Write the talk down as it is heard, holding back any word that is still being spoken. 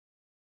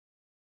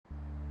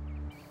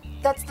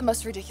That's the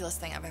most ridiculous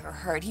thing I've ever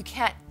heard. You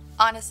can't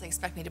honestly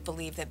expect me to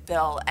believe that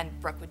Bill and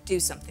Brooke would do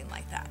something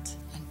like that.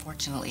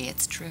 Unfortunately,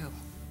 it's true.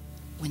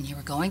 When you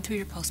were going through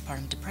your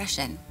postpartum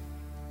depression,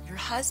 your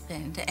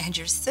husband and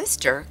your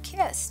sister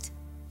kissed.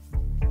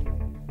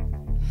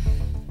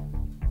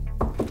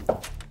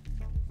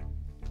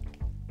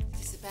 Is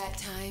this a bad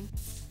time?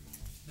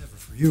 Never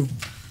for you.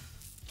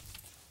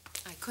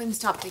 I couldn't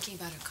stop thinking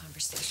about our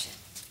conversation.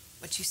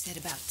 What you said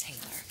about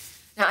Taylor.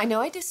 Now, I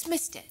know I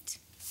dismissed it,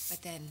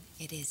 but then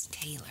it is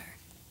Taylor.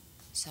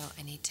 So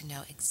I need to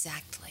know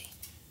exactly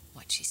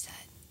what she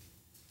said.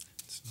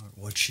 It's not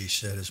what she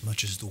said as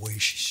much as the way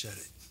she said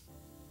it.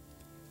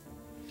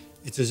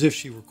 It's as if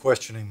she were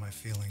questioning my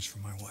feelings for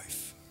my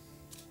wife.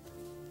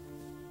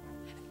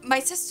 My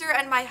sister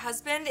and my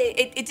husband,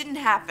 it didn't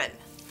happen.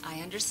 I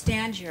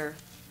understand your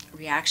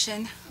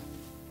reaction.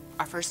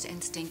 Our first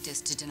instinct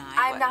is to deny.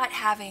 I'm not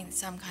having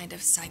some kind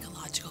of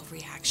psychological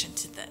reaction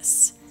to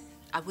this.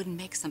 I wouldn't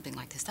make something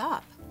like this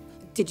up.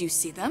 Did you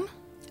see them?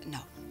 No.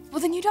 Well,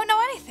 then you don't know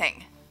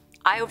anything.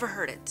 I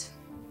overheard it.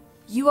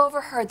 You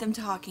overheard them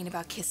talking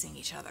about kissing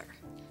each other.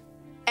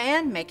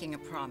 And making a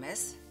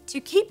promise to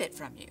keep it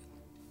from you.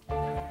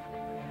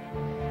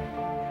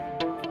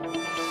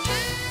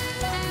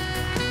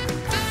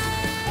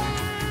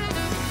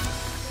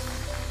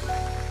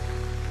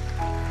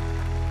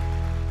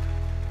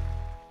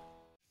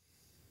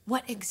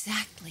 What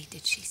exactly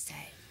did she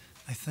say?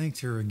 I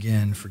thanked her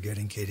again for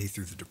getting Katie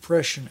through the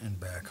depression and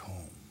back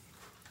home.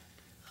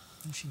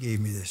 And she gave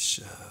me this,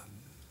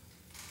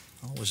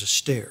 it was a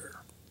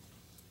stare.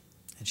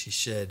 And she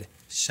said,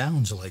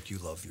 "Sounds like you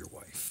love your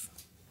wife."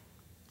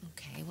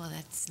 Okay, well,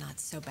 that's not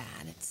so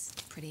bad. It's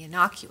pretty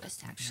innocuous,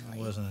 actually.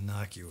 It wasn't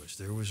innocuous.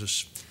 There was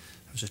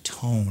a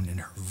tone in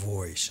her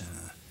voice and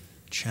a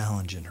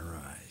challenge in her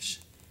eyes.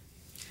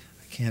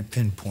 I can't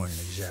pinpoint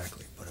it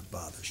exactly, but it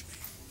bothers me.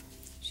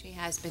 She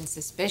has been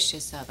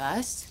suspicious of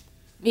us.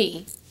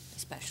 Me,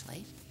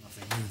 especially.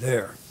 Nothing new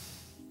there.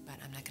 But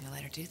I'm not going to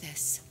let her do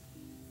this.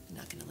 I'm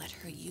not going to let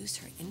her use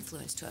her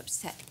influence to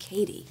upset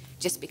Katie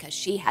just because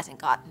she hasn't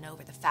gotten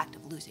over the fact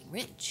of losing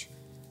Ridge.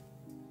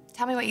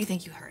 Tell me what you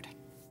think you heard.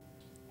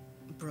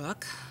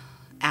 Brooke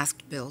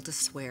asked Bill to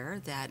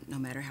swear that no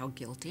matter how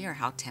guilty or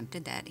how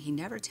tempted, that he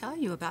never tell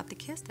you about the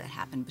kiss that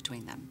happened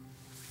between them.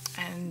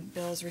 And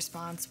Bill's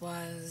response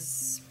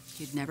was?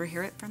 You'd never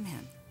hear it from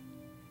him.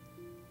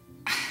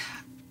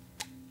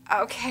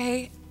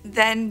 Okay,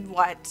 then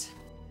what?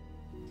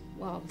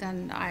 Well,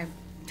 then I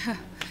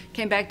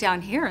came back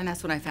down here, and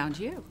that's when I found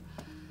you.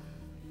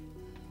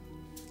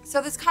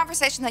 So this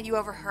conversation that you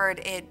overheard,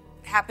 it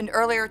happened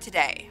earlier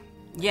today.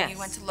 Yes. You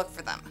went to look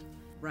for them.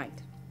 Right.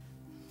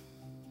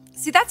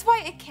 See, that's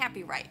why it can't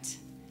be right.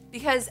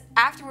 Because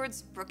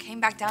afterwards, Brooke came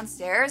back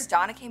downstairs,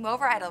 Donna came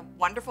over, I had a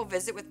wonderful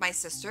visit with my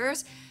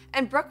sisters,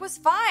 and Brooke was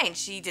fine.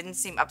 She didn't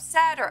seem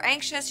upset or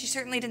anxious. She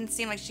certainly didn't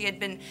seem like she had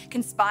been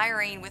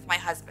conspiring with my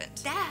husband.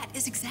 That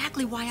is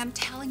exactly why I'm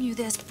telling you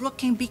this. Brooke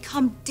can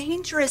become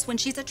dangerous when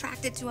she's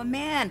attracted to a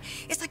man.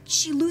 It's like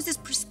she loses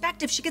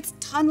perspective. She gets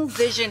tunnel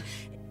vision.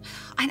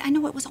 I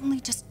know it was only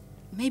just,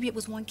 maybe it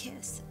was one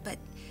kiss, but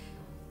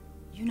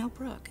you know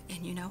Brooke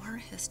and you know her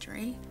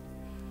history.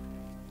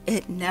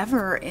 It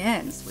never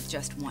ends with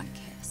just one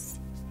kiss.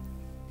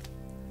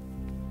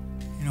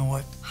 You know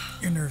what?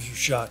 Your nerves are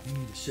shot. You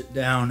need to sit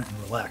down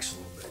and relax a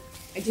little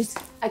bit.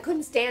 I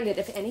couldn't stand it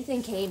if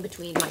anything came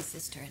between my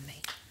sister and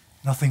me.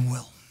 Nothing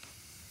will.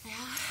 Yeah,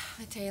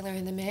 the Taylor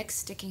in the mix,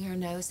 sticking her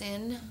nose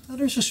in. Let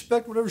her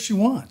suspect whatever she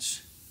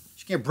wants.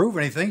 She can't prove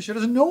anything. She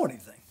doesn't know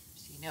anything.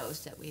 She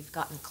knows that we've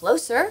gotten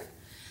closer.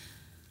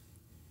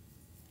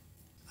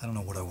 I don't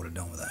know what I would have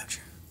done without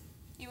you.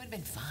 You would have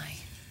been fine.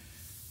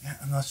 Yeah,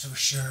 I'm not so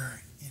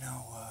sure.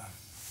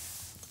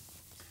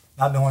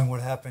 Not knowing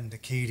what happened to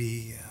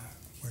Katie,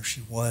 where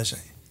she was,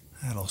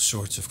 I had all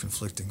sorts of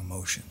conflicting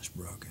emotions,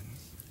 Brooke. And,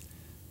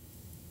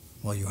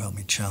 well, you helped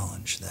me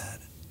challenge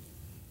that.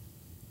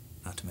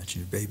 Not to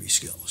mention your baby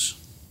skills.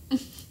 Do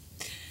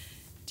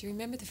you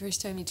remember the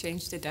first time you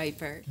changed a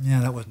diaper? Yeah,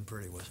 that wasn't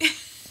pretty, was it?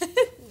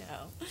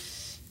 No.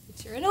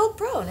 But you're an old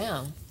pro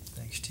now.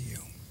 Thanks to you.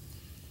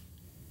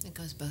 It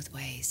goes both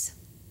ways.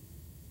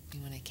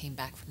 And when I came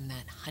back from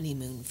that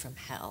honeymoon from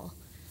hell,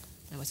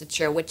 I wasn't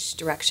sure which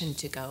direction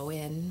to go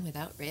in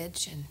without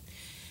Ridge, and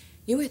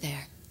you were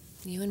there.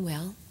 You and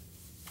Will.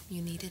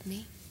 You needed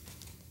me.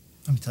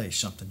 Let me tell you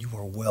something. You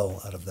are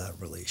well out of that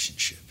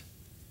relationship.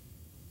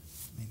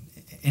 I mean,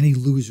 any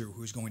loser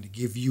who's going to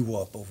give you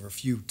up over a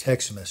few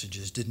text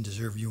messages didn't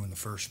deserve you in the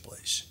first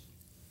place.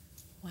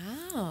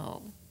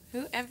 Wow.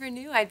 Who ever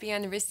knew I'd be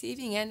on the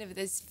receiving end of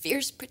this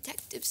fierce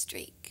protective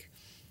streak?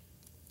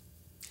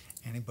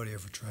 Anybody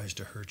ever tries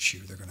to hurt you,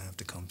 they're going to have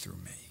to come through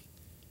me.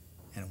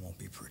 And it won't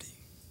be pretty.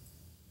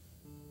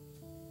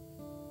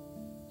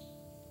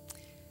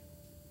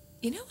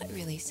 You know what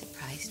really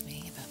surprised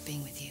me about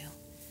being with you?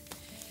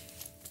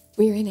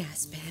 We were in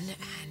Aspen,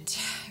 and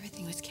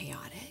everything was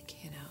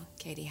chaotic, you know.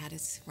 Katie had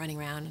us running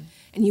around,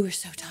 and you were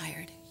so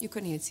tired. You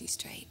couldn't even see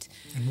straight.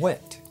 And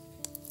wet.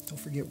 Don't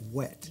forget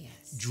wet.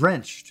 Yes.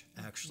 Drenched,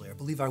 actually. I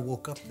believe I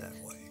woke up that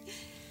way.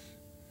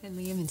 And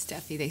Liam and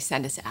Steffi, they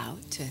send us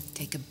out to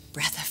take a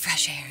breath of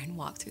fresh air and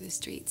walk through the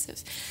streets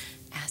of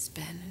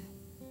Aspen.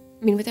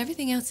 I mean, with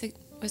everything else that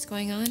was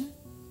going on,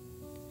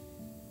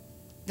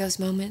 those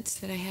moments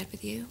that I had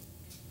with you,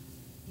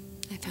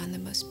 I found the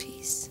most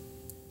peace.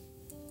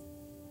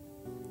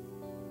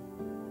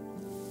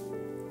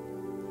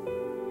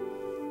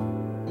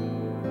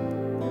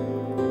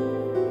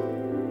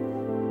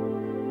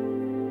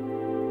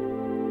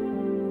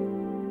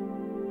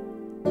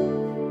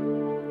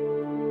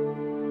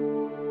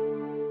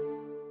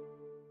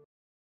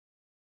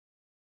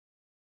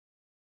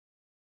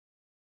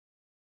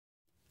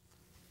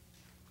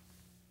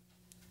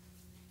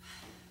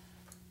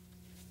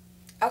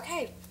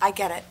 Okay, I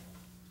get it.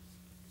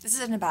 This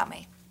isn't about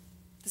me.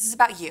 This is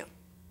about you,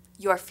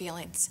 your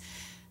feelings.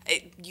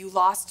 You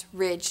lost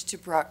Ridge to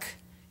Brooke.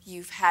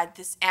 You've had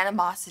this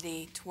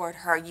animosity toward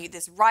her,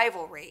 this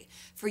rivalry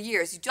for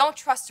years. You don't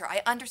trust her.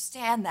 I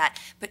understand that.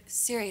 But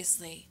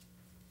seriously,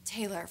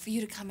 Taylor, for you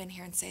to come in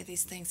here and say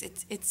these things,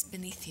 it's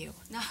beneath you.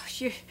 No,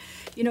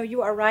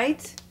 you are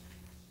right.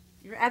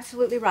 You're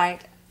absolutely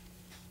right.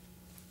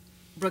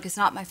 Brooke is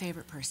not my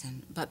favorite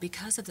person, but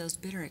because of those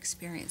bitter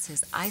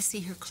experiences, I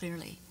see her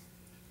clearly.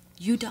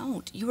 You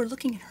don't. You are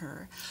looking at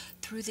her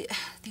through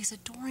these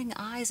adoring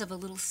eyes of a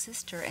little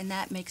sister, and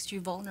that makes you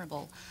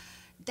vulnerable.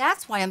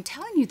 That's why I'm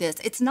telling you this.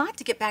 It's not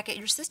to get back at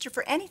your sister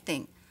for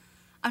anything.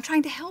 I'm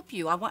trying to help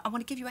you. I want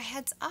to give you a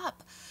heads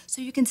up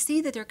so you can see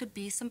that there could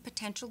be some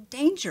potential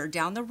danger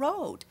down the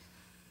road.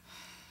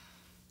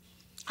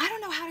 I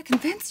don't know how to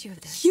convince you of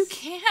this. You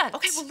can't.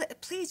 Okay, well,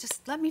 please,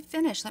 just let me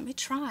finish. Let me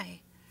try.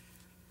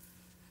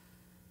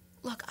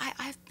 Look,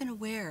 I've been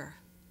aware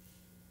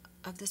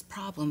of this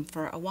problem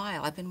for a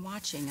while. I've been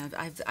watching.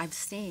 I've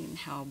seen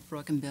how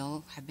Brooke and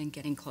Bill have been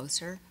getting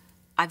closer.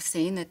 I've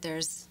seen that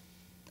there's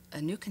a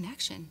new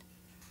connection.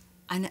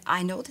 And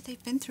I know that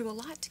they've been through a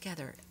lot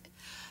together.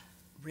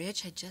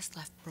 Ridge had just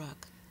left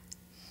Brooke.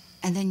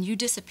 And then you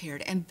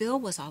disappeared, and Bill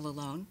was all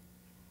alone.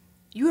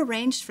 You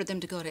arranged for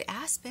them to go to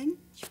Aspen.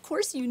 Of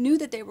course, you knew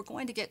that they were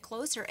going to get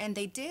closer, and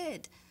they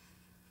did.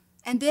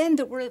 And then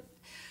there were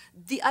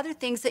the other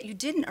things that you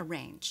didn't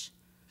arrange.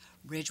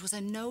 Ridge was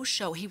a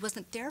no-show. He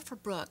wasn't there for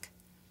Brooke.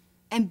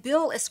 And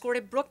Bill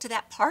escorted Brooke to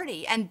that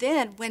party. And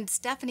then when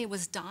Stephanie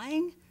was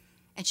dying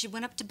and she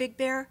went up to Big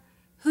Bear,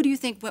 who do you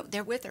think went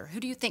there with her?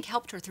 Who do you think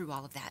helped her through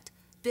all of that?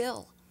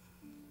 Bill.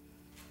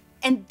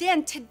 And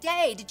then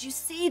today, did you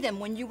see them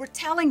when you were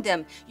telling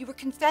them, you were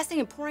confessing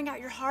and pouring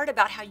out your heart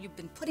about how you've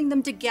been putting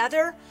them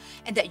together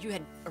and that you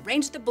had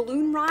arranged the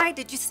balloon ride?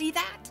 Did you see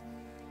that?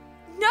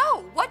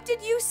 No, what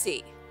did you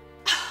see?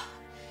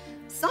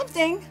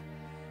 Something.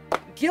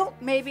 Guilt,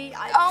 maybe.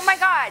 Oh my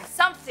God,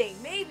 something,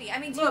 maybe. I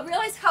mean, do Look, you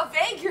realize how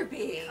vague you're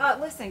being?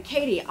 Listen,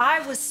 Katie,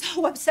 I was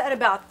so upset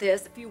about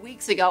this a few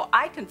weeks ago.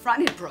 I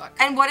confronted Brooke.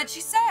 And what did she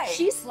say?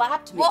 She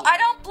slapped me. Well, I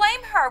don't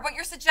blame her. What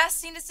you're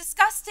suggesting is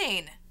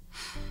disgusting.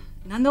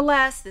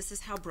 Nonetheless, this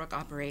is how Brooke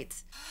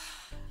operates.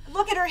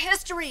 Look at her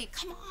history.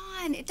 Come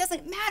on. It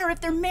doesn't matter if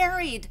they're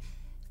married.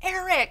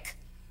 Eric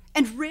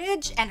and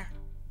Ridge and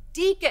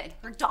Deacon,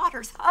 her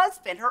daughter's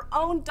husband, her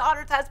own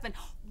daughter's husband.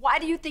 Why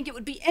do you think it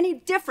would be any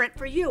different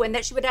for you and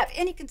that she would have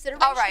any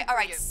consideration all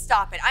right, you?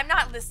 stop it. I'm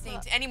not listening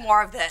to any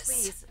more of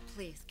this.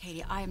 Please,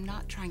 Katie, I am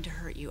not trying to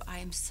hurt you. I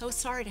am so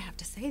sorry to have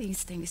to say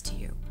these things to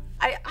you.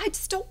 I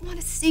just don't want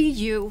to see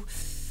you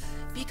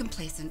be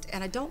complacent,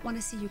 and I don't want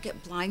to see you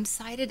get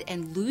blindsided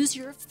and lose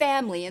your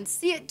family and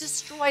see it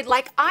destroyed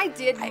like I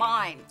did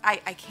mine. I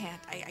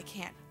can't. I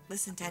can't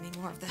listen to any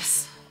more of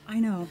this. I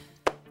know.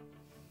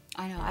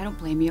 I don't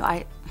blame you.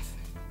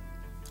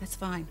 That's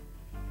fine.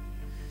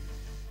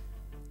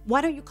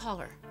 Why don't you call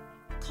her?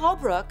 Call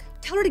Brooke,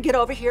 tell her to get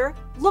over here,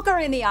 look her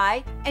in the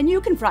eye, and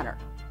you confront her.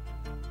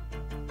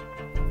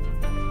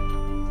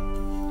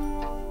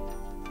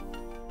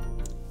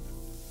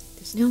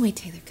 There's no way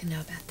Taylor can know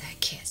about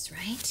that kiss,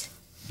 right?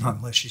 Not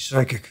unless she's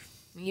psychic.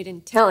 You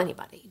didn't tell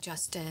anybody,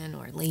 Justin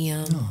or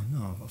Liam.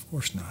 No, of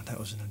course not. That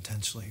was an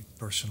intensely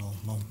personal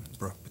moment,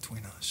 Brooke,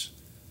 between us.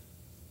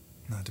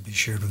 Not to be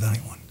shared with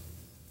anyone.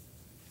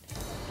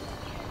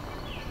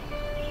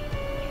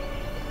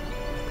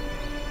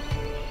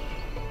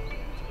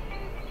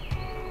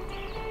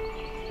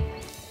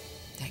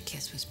 That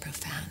kiss was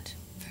profound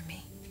for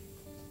me.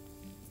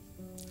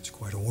 It's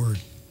quite a word.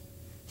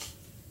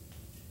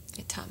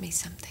 It taught me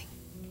something.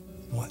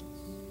 What?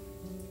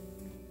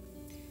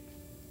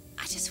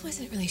 I just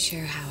wasn't really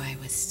sure how I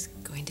was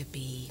going to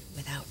be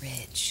without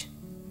Ridge.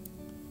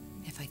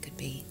 If I could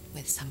be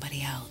with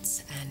somebody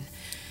else. And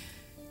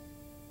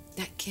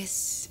that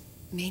kiss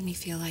made me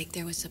feel like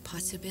there was a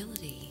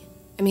possibility.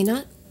 I mean,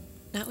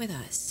 not with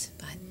us,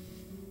 but,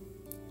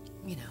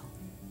 you know,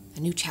 a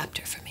new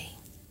chapter for me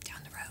down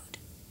the road.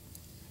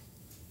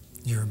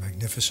 You're a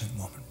magnificent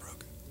woman,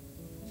 Brooke.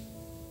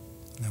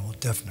 And there will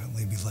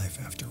definitely be life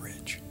after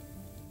Ridge.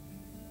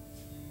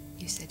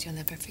 You said you'll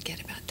never forget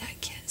about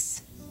that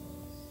kiss.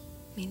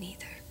 Me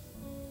neither.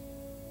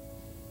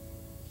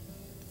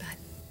 But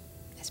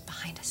it's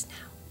behind us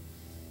now.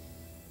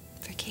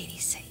 For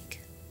Katie's sake.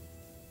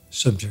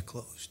 Subject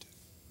closed.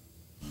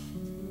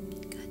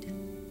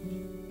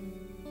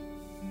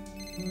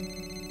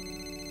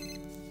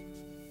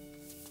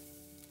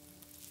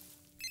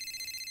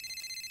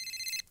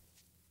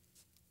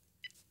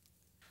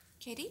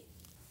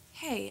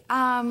 Hey,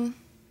 can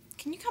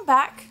you come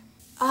back?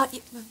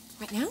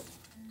 Right now?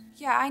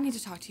 Yeah, I need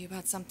to talk to you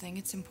about something.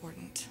 It's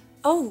important.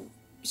 Oh,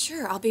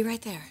 sure, I'll be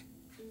right there.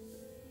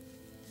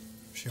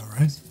 Is she all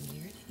right?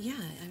 Weird. Yeah,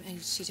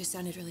 she just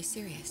sounded really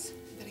serious.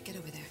 Better get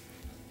over there.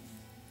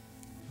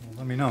 Well,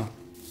 let me know.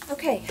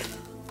 Okay.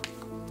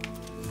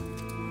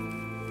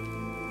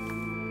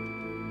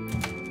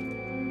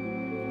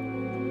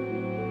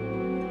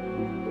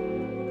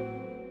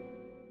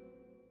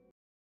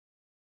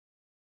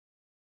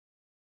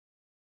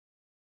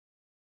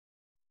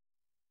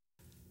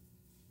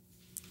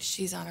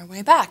 She's on her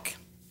way back.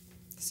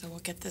 So we'll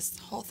get this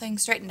whole thing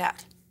straightened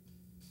out.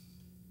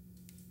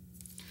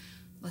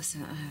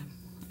 Listen,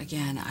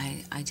 again,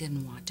 I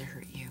didn't want to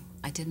hurt you.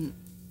 I didn't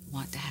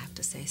want to have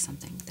to say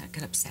something that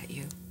could upset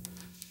you.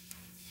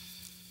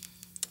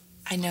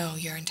 I know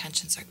your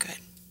intentions are good.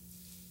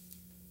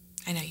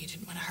 I know you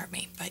didn't want to hurt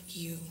me, but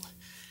you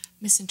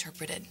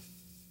misinterpreted.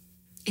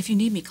 If you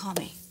need me, call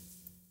me.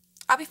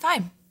 I'll be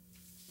fine.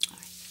 All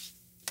right.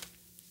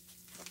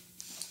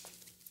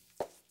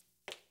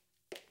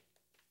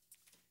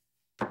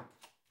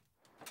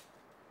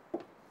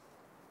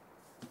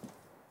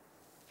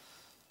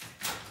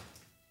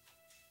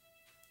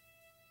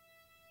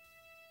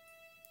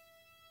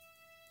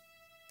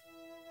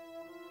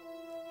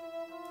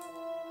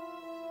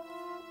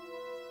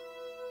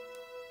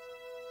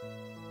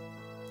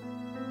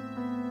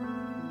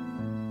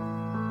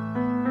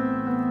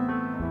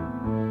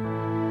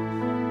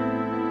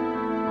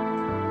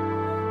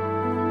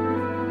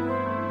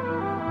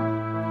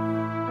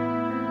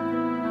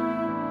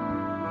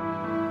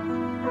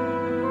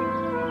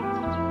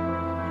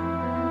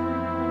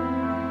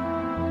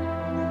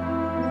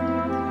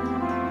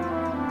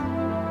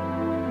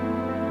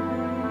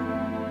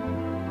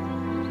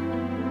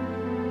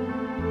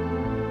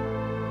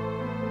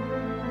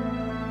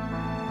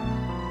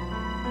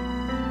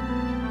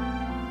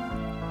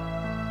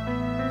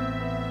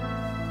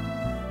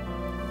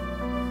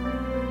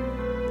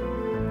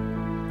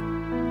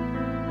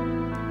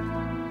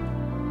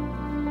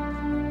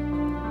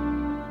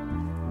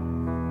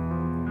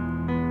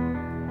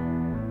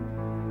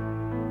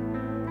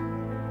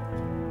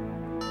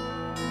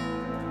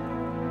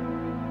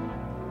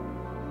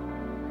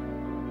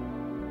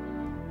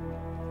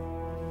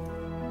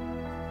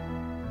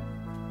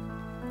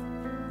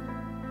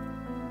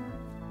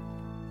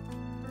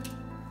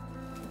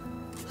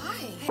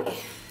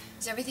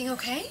 Is everything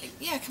okay?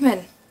 Yeah, come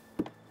in.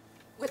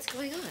 What's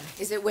going on?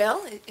 Is it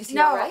Will? Is he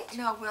No, all right?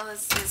 no, Will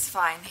is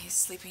fine. He's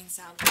sleeping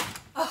soundly.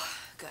 Oh,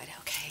 good,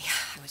 okay.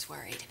 I was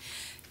worried.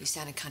 You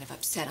sounded kind of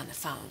upset on the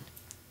phone.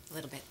 A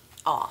little bit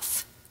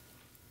off.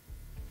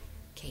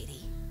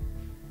 Katie?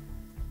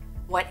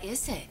 What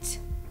is it?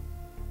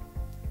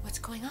 What's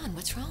going on?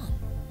 What's wrong?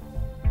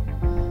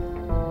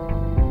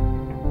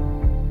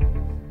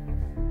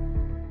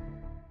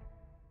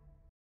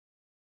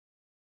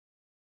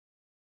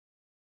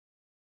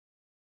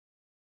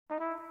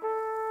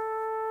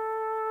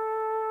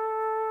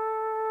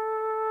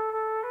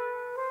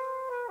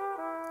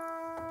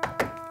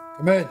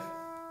 Come in.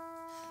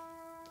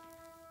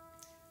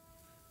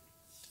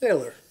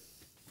 Taylor,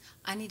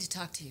 I need to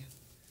talk to you.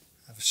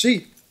 have a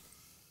seat.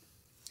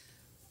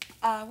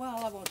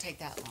 Well, I won't take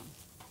that long.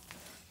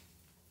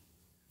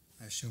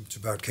 I assume it's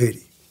about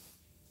Katie.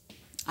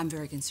 I'm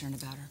very concerned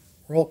about her.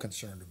 We're all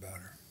concerned about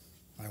her.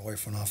 My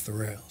wife went off the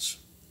rails.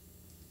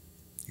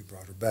 You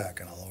brought her back,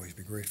 and I'll always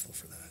be grateful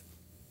for that.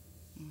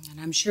 And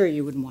I'm sure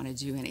you wouldn't want to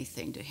do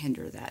anything to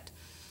hinder that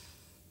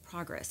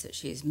progress that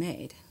she's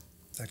made.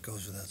 That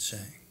goes without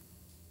saying.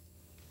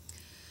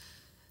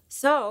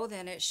 So,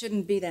 then it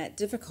shouldn't be that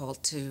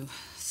difficult to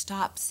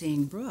stop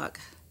seeing Brooke.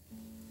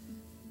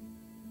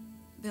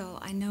 Bill,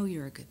 I know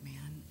you're a good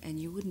man, and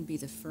you wouldn't be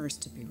the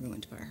first to be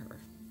ruined by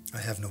her. I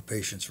have no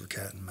patience for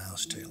cat and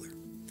mouse, Taylor.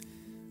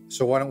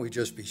 So why don't we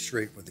just be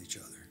straight with each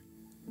other?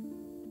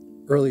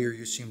 Earlier,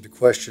 you seemed to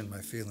question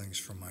my feelings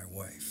for my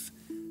wife.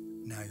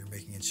 Now you're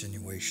making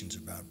insinuations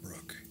about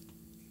Brooke.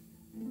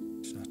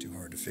 It's not too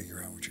hard to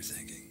figure out what you're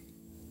thinking.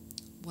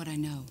 What I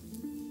know.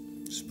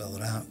 Spell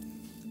it out.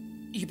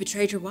 You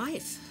betrayed your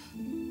wife.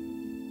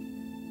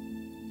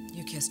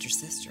 You kissed her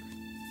sister.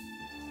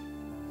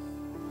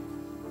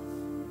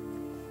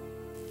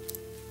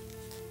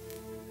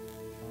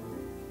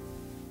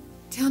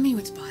 Tell me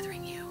what's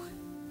bothering you.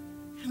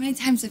 How many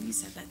times have you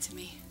said that to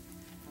me?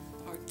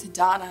 Or to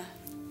Donna?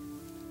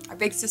 Our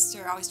big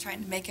sister, always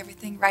trying to make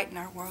everything right in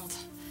our world.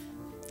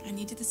 And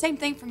you did the same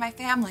thing for my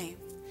family.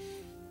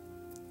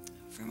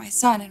 For my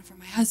son and for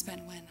my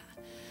husband when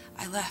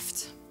I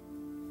left.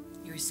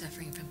 You were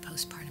suffering from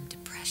postpartum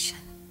depression.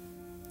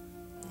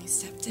 You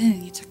stepped in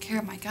and you took care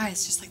of my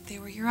guys just like they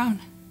were your own.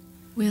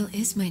 Will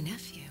is my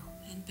nephew.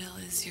 And Bill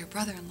is your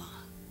brother-in-law.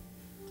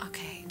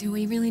 Okay, do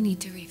we really need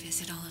to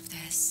revisit all of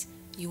this?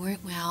 You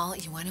weren't well,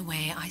 you went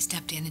away, I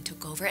stepped in and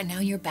took over, and now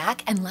you're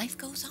back and life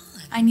goes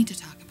on. I need to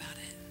talk about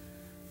it.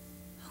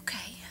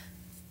 Okay.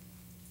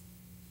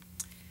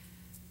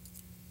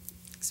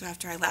 So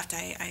after I left,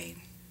 I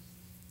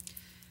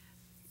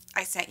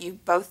sent you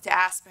both to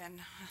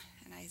Aspen.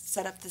 And I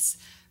set up this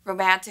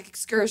romantic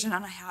excursion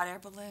on a hot air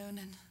balloon,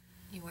 and...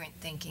 You weren't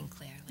thinking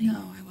clearly.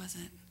 No, I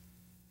wasn't.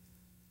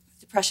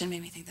 Depression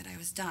made me think that I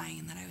was dying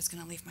and that I was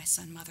going to leave my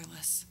son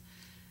motherless.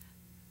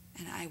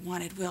 And I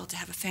wanted Will to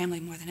have a family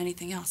more than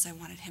anything else. I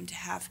wanted him to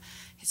have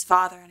his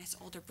father and his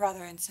older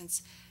brother, and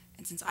since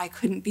I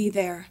couldn't be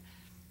there,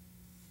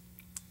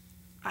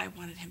 I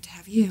wanted him to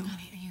have you.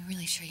 Honey, are you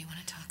really sure you want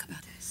to talk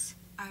about this?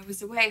 I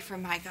was away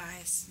from my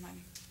guys,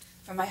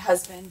 from my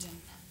husband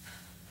and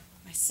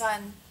my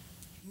son.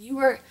 And you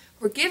were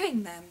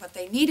giving them what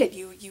they needed.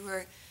 You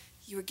were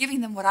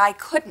giving them what I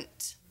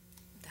couldn't.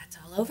 That's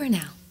all over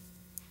now.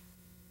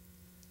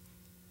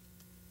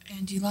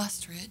 And you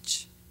lost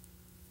Ridge.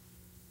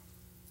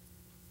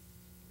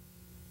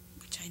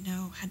 Which I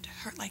know had to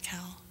hurt like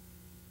hell.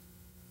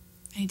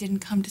 And he didn't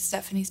come to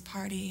Stephanie's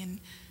party, and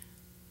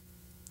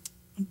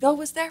Bill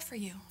was there for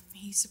you.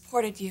 He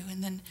supported you,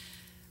 and then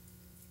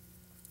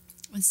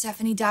when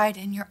Stephanie died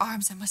in your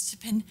arms, that must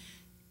have been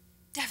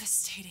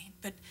devastating.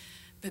 But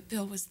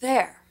Bill was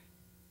there.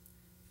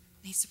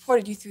 And he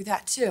supported you through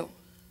that too.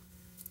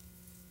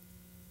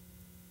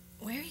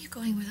 Where are you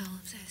going with all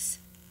of this?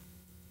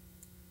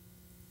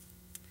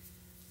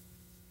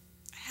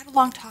 I had a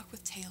long talk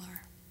with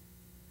Taylor.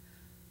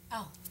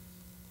 Oh,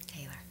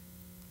 Taylor.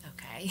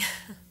 Okay.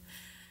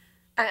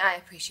 I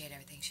appreciate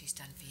everything she's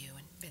done for you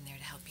and been there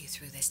to help you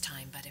through this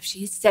time, but if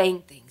she's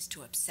saying things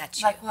to upset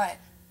you... Like what?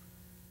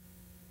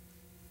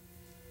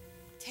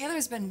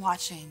 Taylor's been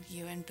watching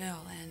you and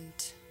Bill, and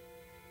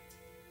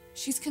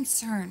she's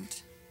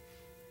concerned.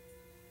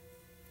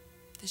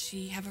 Does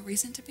she have a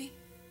reason to be?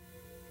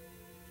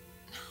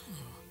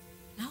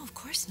 No, of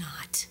course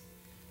not.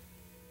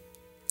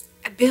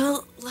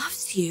 Bill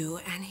loves you,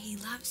 and he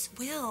loves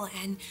Will,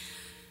 and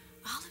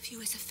all of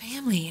you as a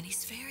family, and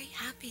he's very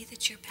happy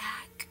that you're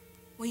back.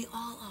 We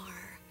all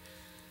are.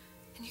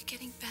 And you're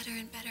getting better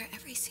and better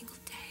every single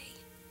day.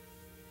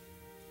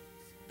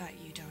 But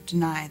you don't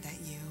deny that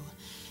you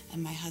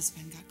and my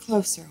husband got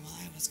closer while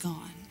I was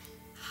gone.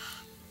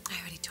 I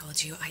already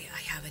told you I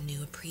have a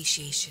new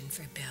appreciation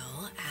for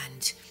Bill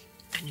and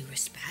a new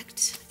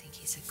respect. I think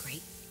he's a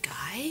great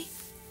guy.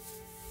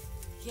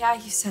 Yeah,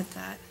 you said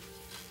that.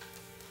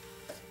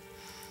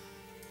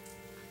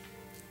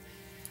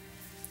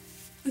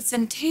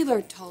 Listen,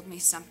 Taylor told me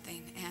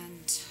something,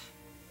 and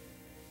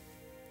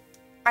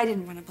I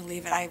didn't want to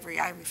believe it. I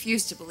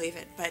refused to believe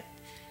it, but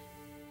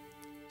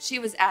she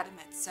was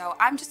adamant, so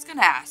I'm just going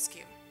to ask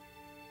you.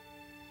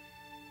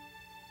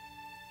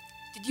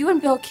 Did you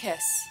and Bill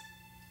kiss?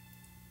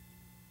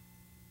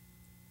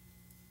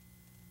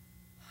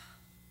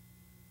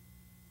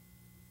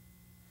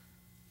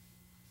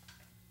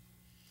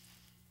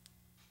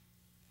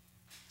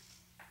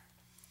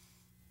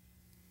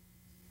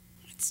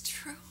 It's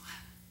true.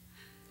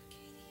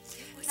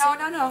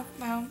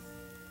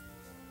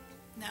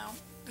 No.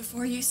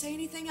 Before you say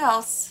anything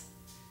else,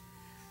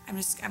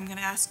 I'm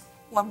gonna ask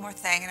one more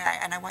thing,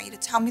 and I want you to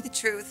tell me the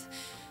truth.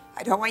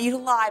 I don't want you to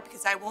lie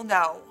because I will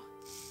know.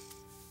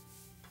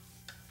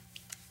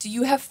 Do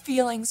you have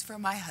feelings for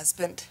my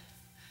husband?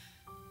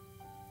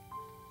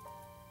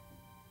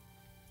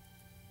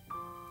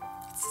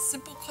 It's a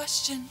simple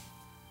question.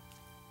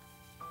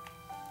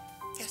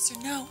 Yes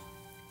or no?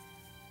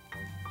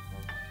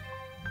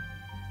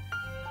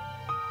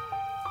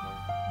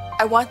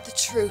 I want the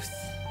truth.